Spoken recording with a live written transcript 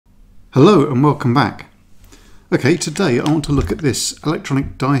Hello and welcome back. Okay, today I want to look at this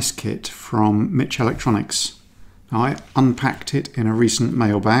electronic dice kit from Mitch Electronics. Now, I unpacked it in a recent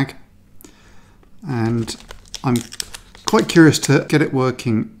mailbag and I'm quite curious to get it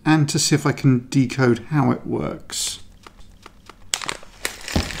working and to see if I can decode how it works.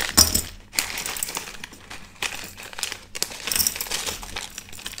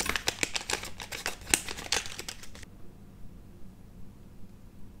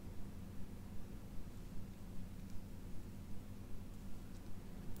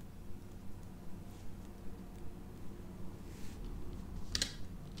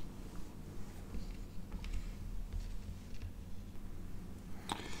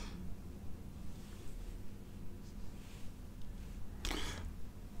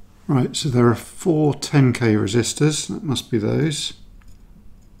 Right, so there are 4 10k resistors, that must be those.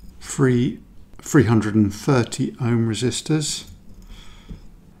 3 330 ohm resistors,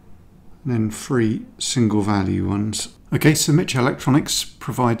 and then 3 single value ones. Okay, so Mitch Electronics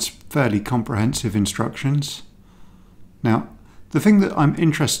provides fairly comprehensive instructions. Now, the thing that I'm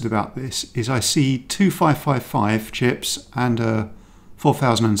interested about this is I see 2 555 chips and a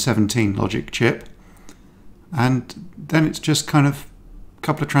 4017 logic chip, and then it's just kind of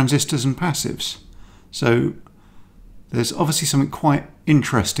couple of transistors and passives. So there's obviously something quite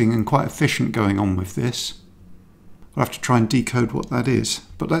interesting and quite efficient going on with this. I'll have to try and decode what that is,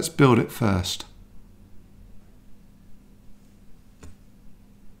 but let's build it first.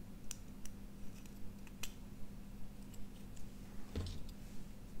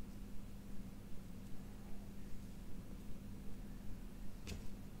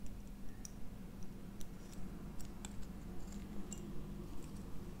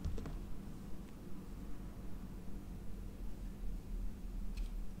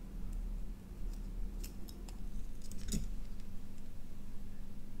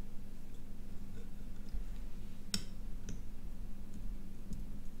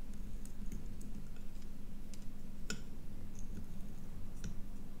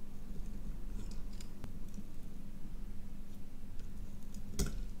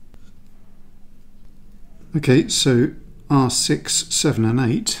 Okay, so R6, 7 and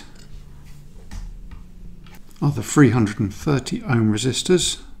 8 are the 330 ohm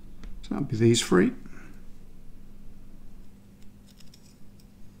resistors, so that would be these 3.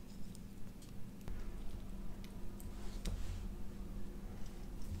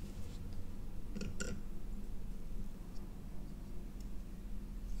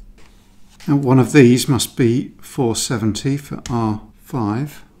 And one of these must be 470 for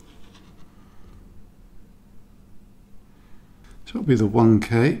R5. So it'll be the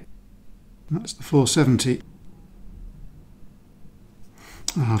 1k, that's the 470.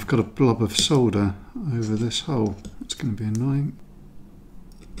 Oh, I've got a blob of solder over this hole, that's going to be annoying.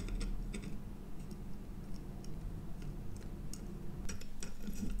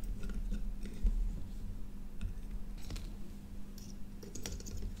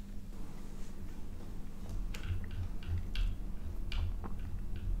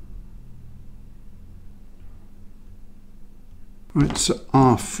 Right, so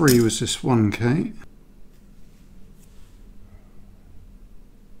R3 was this 1k.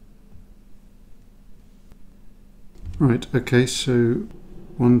 Right, okay, so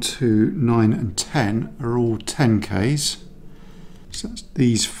 1, 2, 9 and 10 are all 10k's. So that's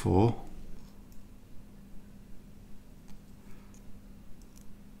these 4.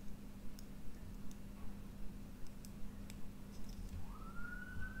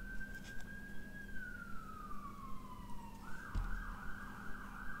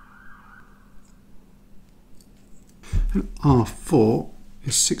 And R4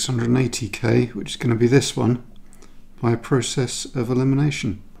 is 680k, which is going to be this one, by a process of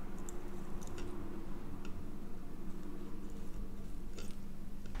elimination.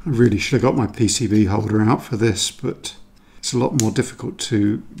 I really should have got my PCB holder out for this, but it's a lot more difficult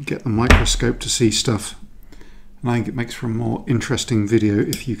to get the microscope to see stuff. And I think it makes for a more interesting video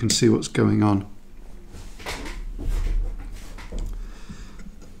if you can see what's going on.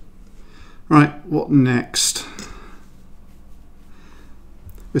 Right, what next?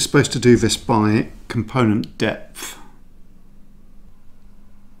 We're supposed to do this by component depth.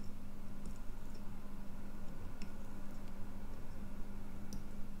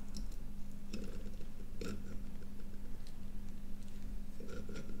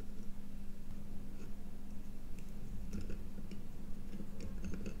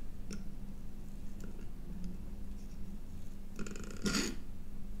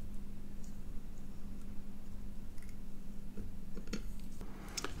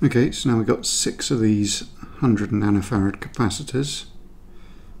 Okay, so now we've got 6 of these 100 nanofarad capacitors.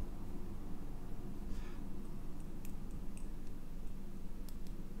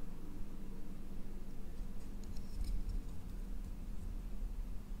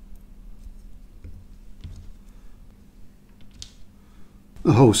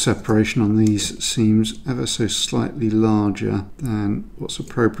 The hole separation on these seems ever so slightly larger than what's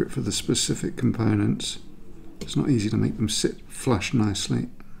appropriate for the specific components. It's not easy to make them sit flush nicely.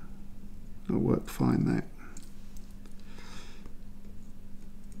 It'll work fine though.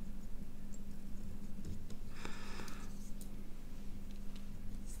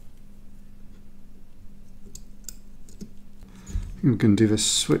 We're going to do this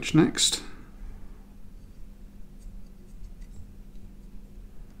switch next.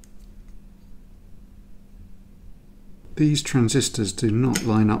 These transistors do not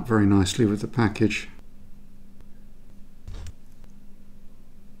line up very nicely with the package.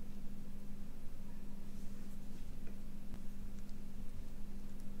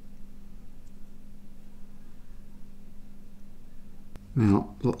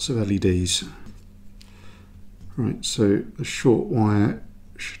 Now, lots of LEDs. Right, so the short wire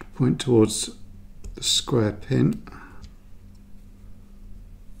should point towards the square pin.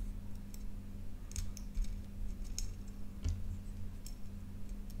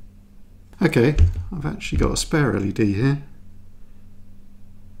 Okay, I've actually got a spare LED here.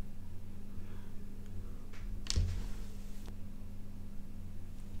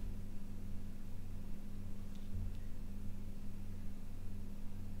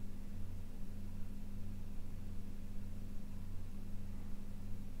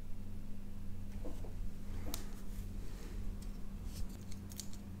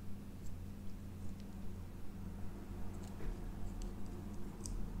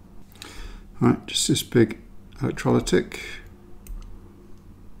 Right, just this big electrolytic.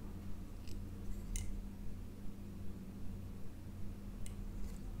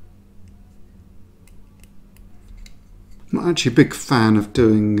 I'm not actually a big fan of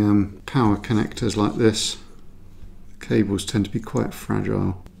doing power connectors like this. The cables tend to be quite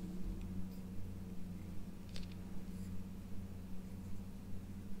fragile.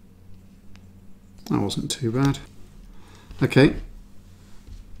 That wasn't too bad. Okay.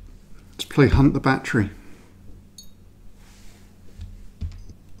 Let's play Hunt the Battery.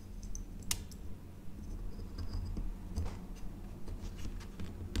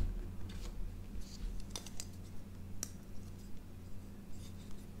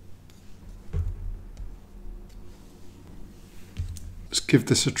 Let's give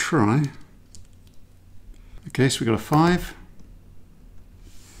this a try. Okay, so we got a 5.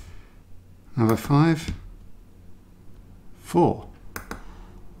 Another 5. 4.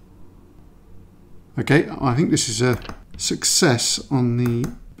 Okay, I think this is a success on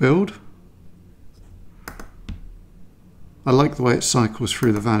the build. I like the way it cycles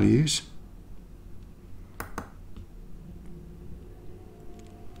through the values.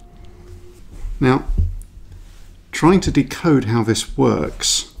 Now, trying to decode how this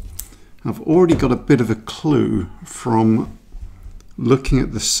works, I've already got a bit of a clue from looking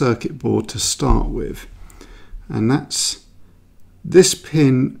at the circuit board to start with, and that's this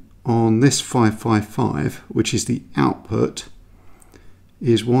pin on this 555, which is the output,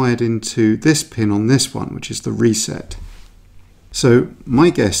 is wired into this pin on this one, which is the reset. So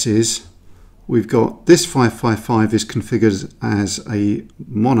my guess is we've got this 555 is configured as a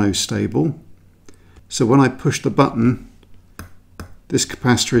monostable. So when I push the button, this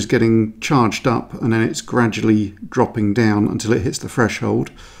capacitor is getting charged up and then it's gradually dropping down until it hits the threshold.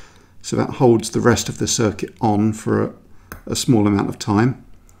 So that holds the rest of the circuit on for a small amount of time.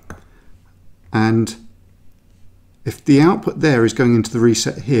 And if the output there is going into the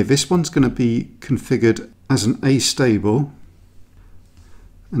reset here, this one's going to be configured as an A-stable.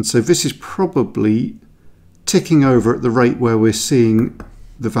 And so this is probably ticking over at the rate where we're seeing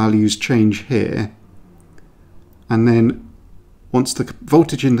the values change here. And then once the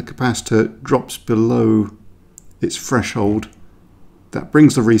voltage in the capacitor drops below its threshold, that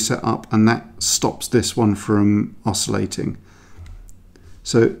brings the reset up and that stops this one from oscillating.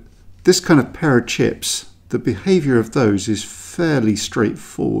 So this kind of pair of chips, the behavior of those is fairly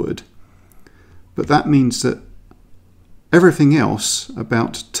straightforward, but that means that everything else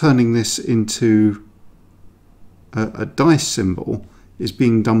about turning this into a dice symbol is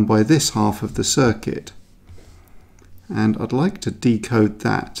being done by this half of the circuit, and I'd like to decode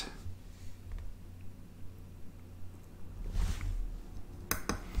that.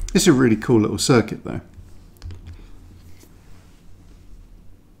 This is a really cool little circuit though.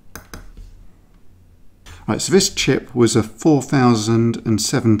 Right, so this chip was a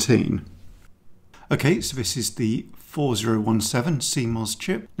 4017. Okay, so this is the 4017 CMOS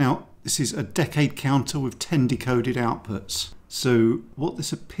chip. Now, this is a decade counter with 10 decoded outputs. So what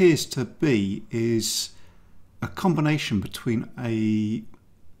this appears to be is a combination between a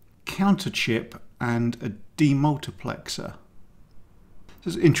counter chip and a demultiplexer.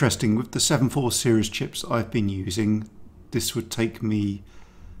 It's interesting, with the 7.4 series chips I've been using, this would take me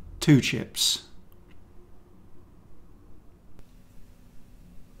 2 chips.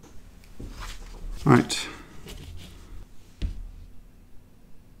 Right.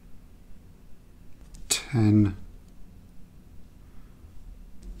 10,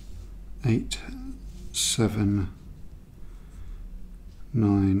 8, 7,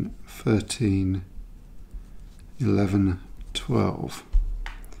 9, 13, 11, 12.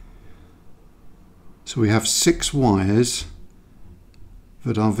 So we have 6 wires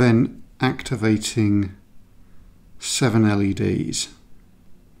that are then activating 7 LEDs.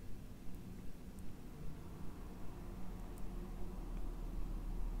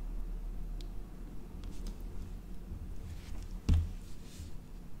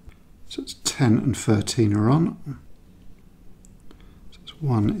 So it's 10 and 13 are on. So it's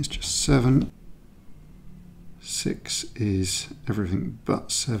 1 is just 7. 6 is everything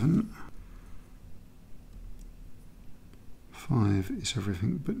but 7. 5 is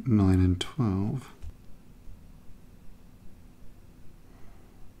everything but 9 and 12.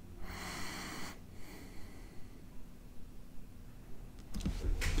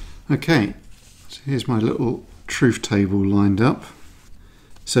 Okay, so here's my little truth table lined up.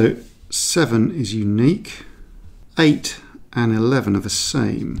 So 7 is unique, 8 and 11 are the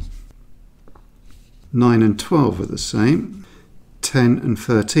same, 9 and 12 are the same, 10 and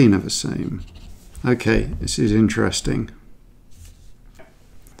 13 are the same. Okay, this is interesting.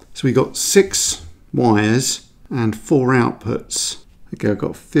 So we got 6 wires and 4 outputs. Okay, I've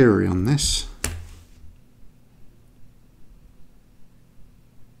got a theory on this.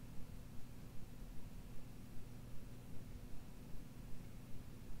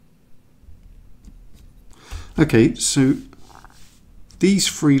 Okay, so these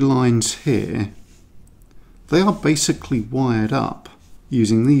 3 lines here, they are basically wired up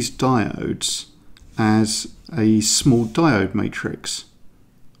using these diodes as a small diode matrix,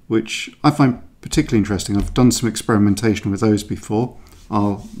 which I find particularly interesting. I've done some experimentation with those before.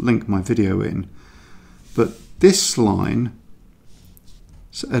 I'll link my video in. But this line,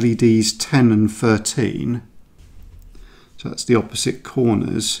 so LEDs 10 and 13, so that's the opposite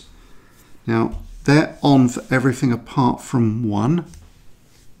corners. Now, they're on for everything apart from 1.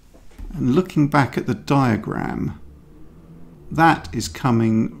 And looking back at the diagram, that is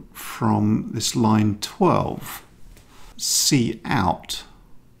coming from this line 12, C out.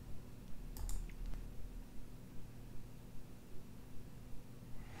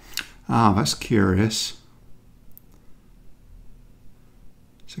 Ah, that's curious.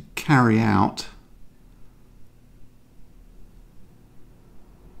 So carry out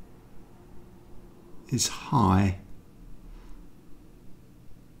is high,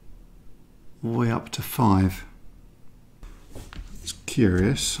 way up to 5. It's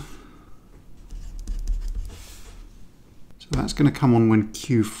curious. So that's going to come on when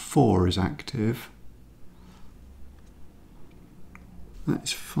Q4 is active.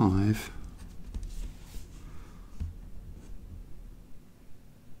 That's 5.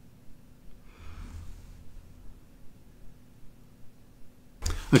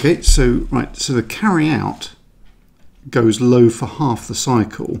 Okay, so so the carry out goes low for half the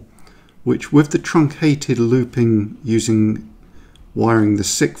cycle, which with the truncated looping using wiring the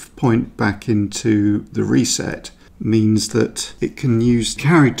 6th point back into the reset means that it can use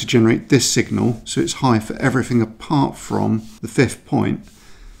carry to generate this signal, so it's high for everything apart from the 5th point.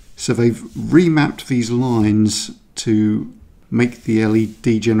 So they've remapped these lines to make the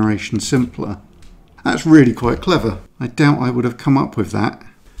LED generation simpler. That's really quite clever. I doubt I would have come up with that.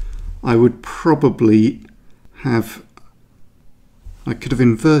 I would probably have, I could have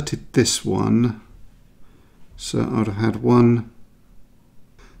inverted this one, so I would have had 1,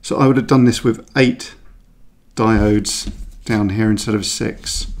 so I would have done this with 8 diodes down here instead of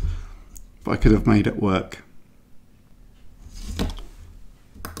 6, but I could have made it work.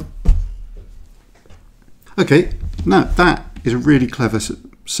 Okay, now that is a really clever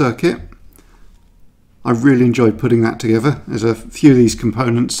circuit. I really enjoyed putting that together, as a few of these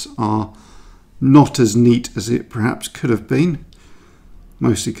components are not as neat as it perhaps could have been,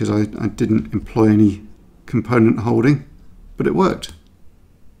 mostly because I didn't employ any component holding, but it worked.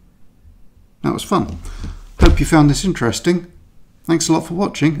 That was fun. Hope you found this interesting. Thanks a lot for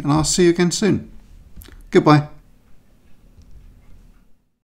watching, and I'll see you again soon. Goodbye.